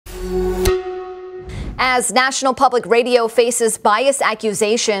As National Public Radio faces bias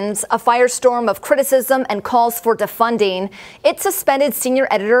accusations, a firestorm of criticism and calls for defunding, it suspended senior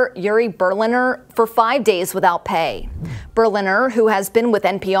editor Uri Berliner for 5 days without pay. Berliner, who has been with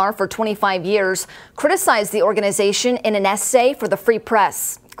NPR for 25 years, criticized the organization in an essay for the Free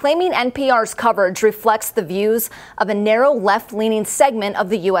Press, claiming NPR's coverage reflects the views of a narrow left-leaning segment of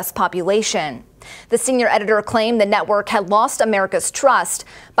the U.S. population. The senior editor claimed the network had lost America's trust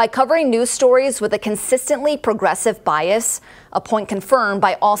by covering news stories with a consistently progressive bias, a point confirmed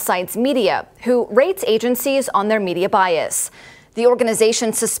by All Sides Media, who rates agencies on their media bias. The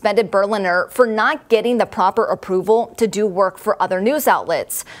organization suspended Berliner for not getting the proper approval to do work for other news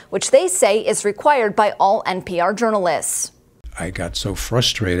outlets, which they say is required by all NPR journalists. I got so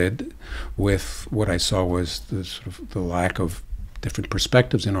frustrated with what I saw was the lack of different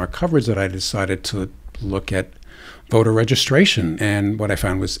perspectives in our coverage that I decided to look at voter registration. And what I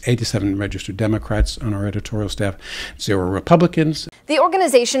found was 87 registered Democrats on our editorial staff, 0 Republicans. The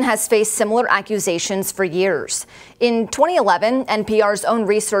organization has faced similar accusations for years. In 2011, NPR's own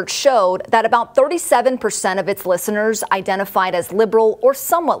research showed that about 37% of its listeners identified as liberal or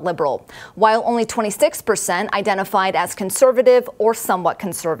somewhat liberal, while only 26% identified as conservative or somewhat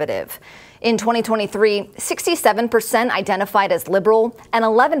conservative. In 2023, 67% identified as liberal and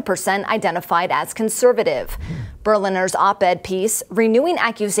 11% identified as conservative. Berliner's op-ed piece, renewing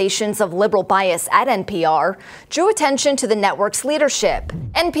accusations of liberal bias at NPR, drew attention to the network's leadership.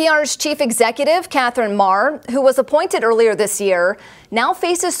 NPR's chief executive, Catherine Marr, who was appointed earlier this year, now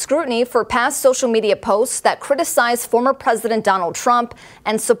faces scrutiny for past social media posts that criticized former President Donald Trump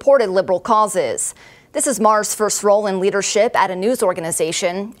and supported liberal causes. This is Marr's first role in leadership at a news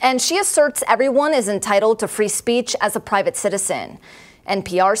organization, and she asserts everyone is entitled to free speech as a private citizen.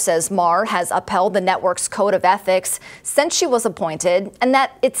 NPR says Marr has upheld the network's code of ethics since she was appointed, and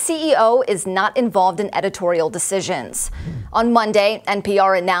that its CEO is not involved in editorial decisions. On Monday,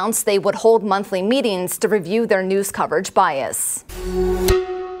 NPR announced they would hold monthly meetings to review their news coverage bias.